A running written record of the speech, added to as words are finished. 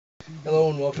Hello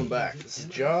and welcome back. This is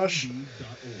Josh.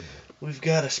 We've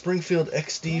got a Springfield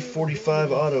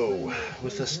XD45 Auto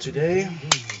with us today.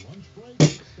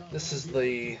 This is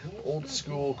the old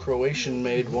school Croatian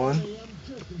made one.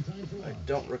 I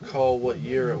don't recall what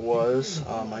year it was.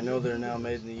 I know they're now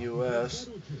made in the US.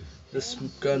 This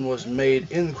gun was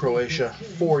made in Croatia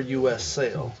for US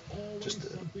sale, just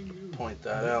to point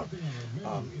that out.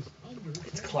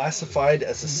 It's classified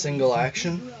as a single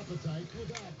action,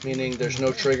 meaning there's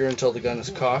no trigger until the gun is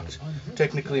cocked.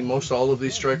 Technically, most all of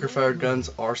these striker-fired guns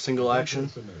are single action.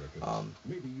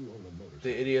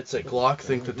 The idiots at Glock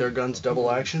think that their gun's double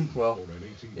action. Well,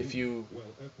 if you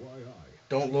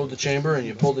don't load the chamber and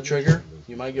you pull the trigger,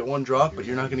 you might get one drop, but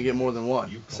you're not going to get more than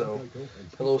one. So,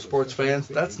 hello sports fans,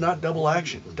 that's not double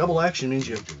action. Double action means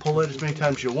you pull it as many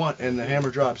times as you want and the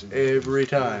hammer drops every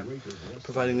time,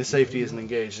 providing the safety isn't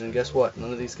engaged. And guess what?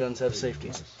 None of these guns have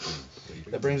safeties.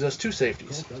 That brings us to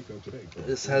safeties.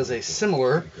 This has a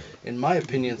similar, in my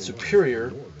opinion,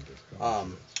 superior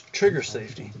trigger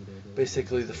safety.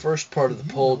 Basically, the first part of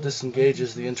the pull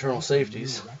disengages the internal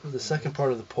safeties. The second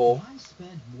part of the pull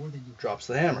drops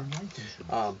the hammer.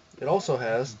 It also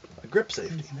has a grip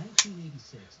safety.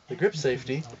 The grip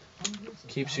safety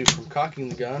keeps you from cocking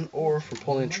the gun or from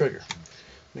pulling the trigger.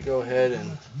 Let me go ahead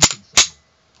and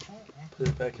put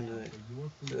it back into the...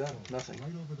 See that? Nothing.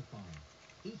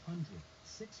 You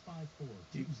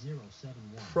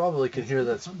probably can hear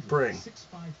that spring.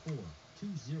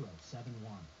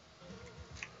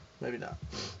 Maybe not.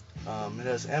 It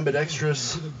has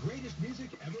ambidextrous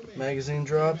magazine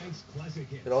drop.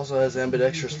 It also has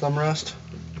ambidextrous thumb rest.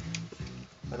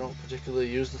 I don't particularly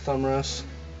use the thumb rest.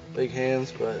 Big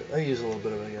hands, but I use a little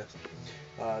bit of it, I guess.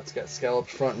 It's got scalloped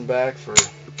front and back for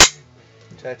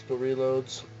tactical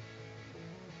reloads.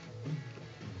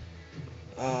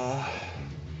 To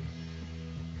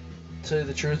tell you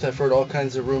the truth, I've heard all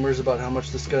kinds of rumors about how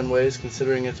much this gun weighs,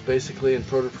 considering it's basically in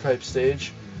prototype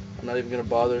stage. I'm not even going to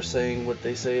bother saying what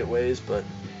they say it weighs, but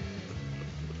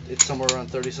it's somewhere around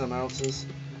 30 some ounces.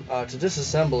 To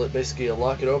disassemble it, basically you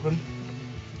lock it open,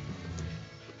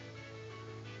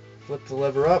 flip the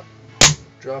lever up,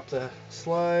 drop the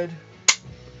slide,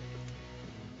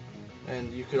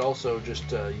 and you could also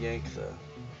just yank the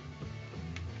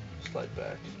slide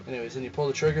back. Anyways, then you pull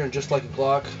the trigger, and just like a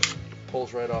Glock,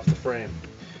 pulls right off the frame.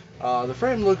 The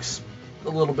frame looks a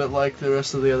little bit like the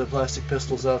rest of the other plastic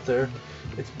pistols out there.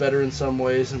 It's better in some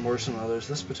ways and worse in others.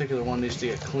 This particular one needs to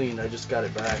get cleaned. I just got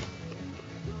it back.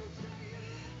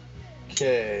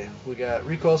 Okay, we got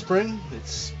recoil spring.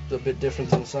 It's a bit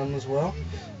different than some as well.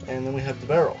 And then we have the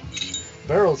barrel. The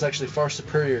barrel is actually far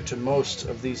superior to most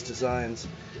of these designs.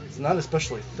 It's not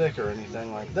especially thick or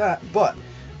anything like that, but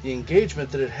the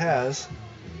engagement that it has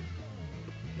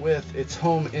with its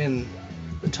home in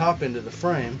the top end of the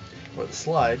frame, or the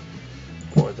slide,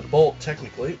 or the bolt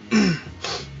technically,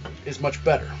 is much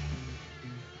better.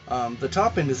 The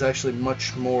top end is actually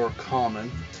much more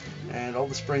common, and all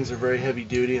the springs are very heavy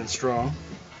duty and strong.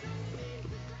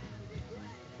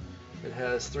 It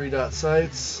has 3-dot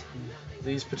sights.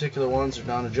 These particular ones are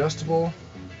non-adjustable.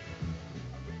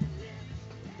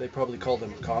 They probably call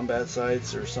them combat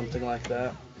sights or something like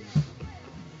that.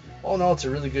 All in all, it's a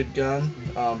really good gun.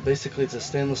 Basically, it's a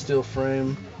stainless steel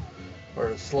frame, or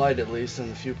a slide at least,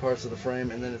 in a few parts of the frame,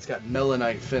 and then it's got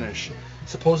melanite finish.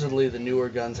 Supposedly, the newer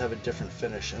guns have a different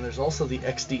finish. And there's also the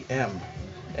XDM.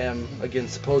 M, again,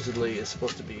 supposedly is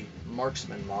supposed to be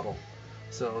marksman model,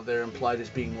 so they're implied as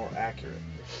being more accurate.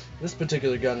 This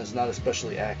particular gun is not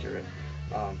especially accurate.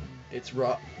 It's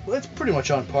raw. Well, it's pretty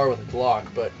much on par with a Glock,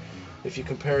 but if you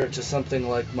compare it to something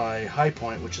like my High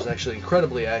Point, which is actually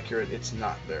incredibly accurate, it's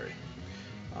not very.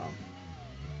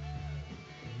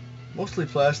 Mostly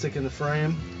plastic in the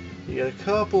frame. You got a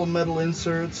couple of metal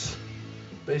inserts,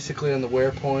 basically on the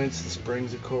wear points, the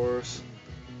springs of course.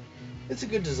 It's a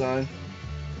good design.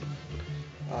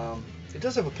 It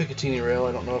does have a Picatinny rail.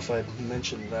 I don't know if I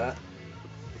mentioned that.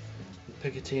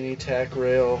 Picatinny, tack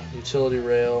rail, utility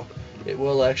rail. It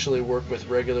will actually work with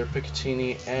regular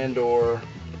Picatinny and or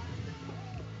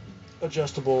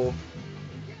adjustable,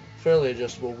 fairly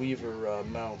adjustable Weaver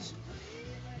mounts.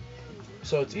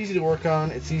 So it's easy to work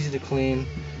on, it's easy to clean.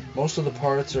 Most of the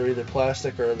parts are either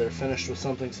plastic or they're finished with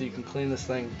something, so you can clean this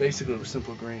thing basically with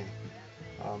simple green.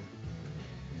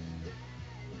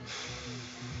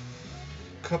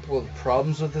 Couple of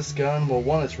problems with this gun. Well,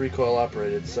 one, it's recoil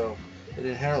operated, so it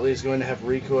inherently is going to have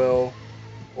recoil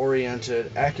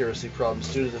oriented accuracy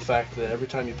problems due to the fact that every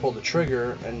time you pull the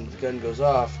trigger and the gun goes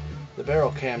off, the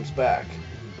barrel cams back,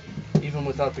 even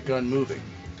without the gun moving,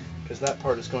 because that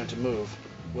part is going to move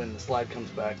when the slide comes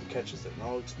back and catches it, and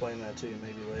I'll explain that to you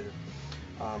maybe later.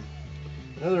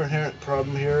 Another inherent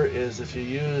problem here is if you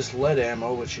use lead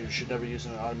ammo, which you should never use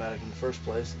in an automatic in the first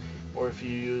place, or if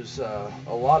you use a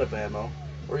lot of ammo,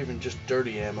 or even just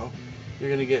dirty ammo, you're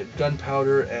going to get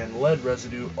gunpowder and lead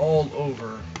residue all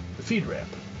over the feed ramp.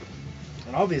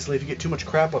 And obviously, if you get too much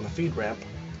crap on the feed ramp,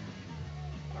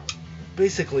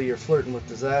 basically you're flirting with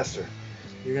disaster.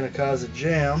 You're going to cause a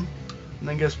jam, and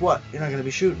then guess what? You're not going to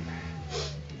be shooting.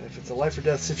 And if it's a life or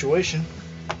death situation,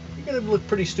 you're going to look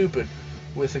pretty stupid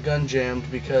with a gun jammed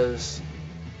because,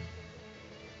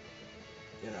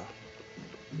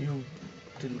 you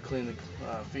didn't clean the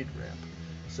feed ramp.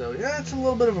 So yeah, it's a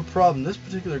little bit of a problem. This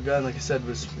particular gun, like I said,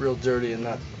 was real dirty and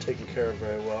not taken care of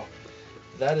very well.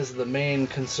 That is the main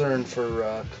concern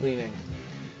for cleaning.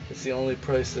 It's the only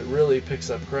place that really picks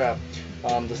up crap.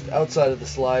 The outside of the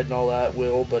slide and all that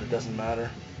will, but it doesn't matter.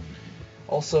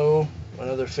 Also,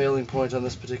 another failing point on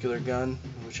this particular gun,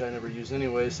 which I never use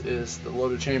anyways, is the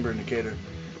loaded chamber indicator.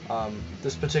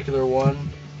 This particular one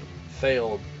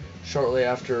failed shortly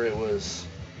after it was,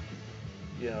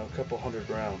 a couple hundred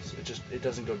rounds. It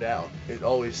doesn't go down. It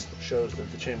always shows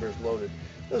that the chamber is loaded.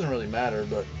 It doesn't really matter,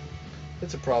 but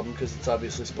it's a problem because it's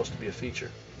obviously supposed to be a feature.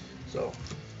 So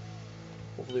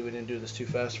hopefully we didn't do this too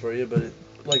fast for you, but it,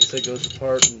 like I said, goes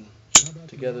apart and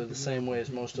together the same way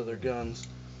as most other guns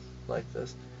like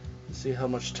this. You see how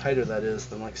much tighter that is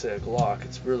than, like, say, a Glock.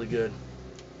 It's really good.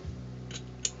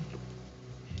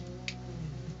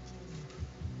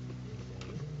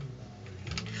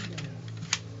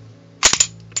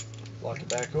 Lock it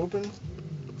back open,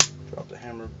 drop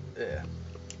the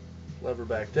lever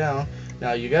back down.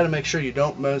 Now you got to make sure you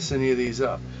don't mess any of these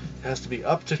up. It has to be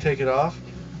up to take it off,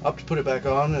 up to put it back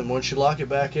on, and once you lock it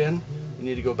back in, you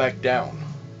need to go back down.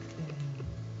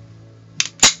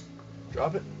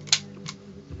 Drop it.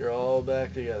 You're all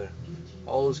back together.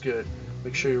 All is good.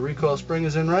 Make sure your recoil spring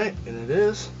is in right, and it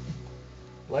is.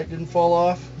 Light didn't fall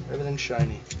off. Everything's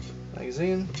shiny.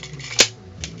 Magazine.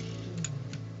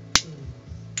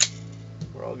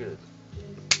 We're all good.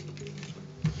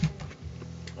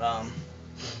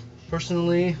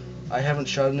 Personally, I haven't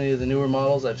shot any of the newer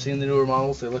models. I've seen the newer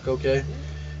models. They look okay.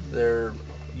 They're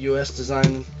U.S.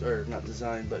 design, or not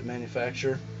design, but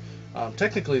manufacture.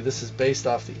 Technically, this is based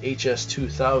off the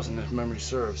HS-2000, if memory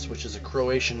serves, which is a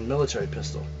Croatian military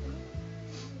pistol.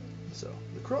 So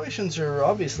the Croatians are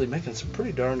obviously making some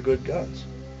pretty darn good guns.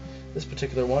 This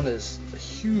particular one is a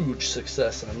huge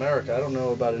success in America. I don't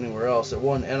know about anywhere else. It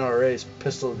won NRA's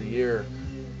Pistol of the Year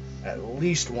at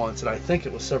least once, and I think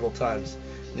it was several times.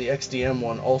 And the XDM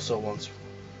one also once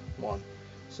won.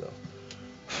 So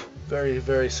very,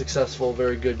 very successful,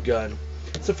 very good gun.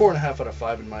 It's a 4.5 out of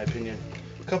 5 in my opinion.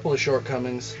 A couple of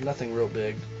shortcomings, nothing real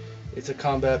big. It's a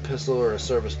combat pistol or a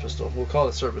service pistol. We'll call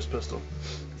it a service pistol.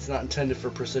 It's not intended for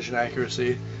precision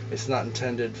accuracy. It's not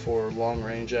intended for long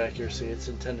range accuracy. It's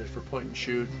intended for point and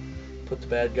shoot, put the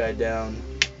bad guy down,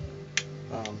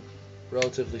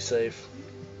 relatively safe.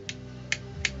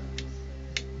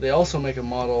 They also make a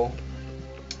model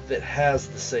that has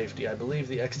the safety. I believe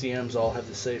the XDMs all have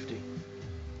the safety.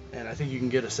 And I think you can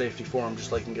get a safety for them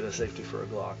just like you can get a safety for a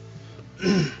Glock.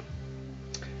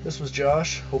 This was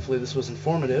Josh. Hopefully this was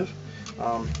informative.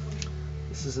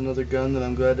 This is another gun that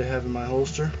I'm glad to have in my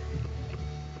holster.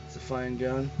 It's a fine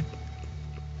gun.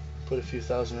 Put a few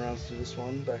thousand rounds through this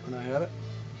one back when I had it.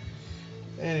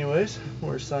 Anyways,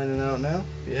 we're signing out now.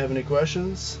 If you have any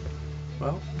questions,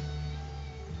 well,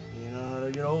 you know how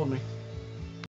to get a hold of me.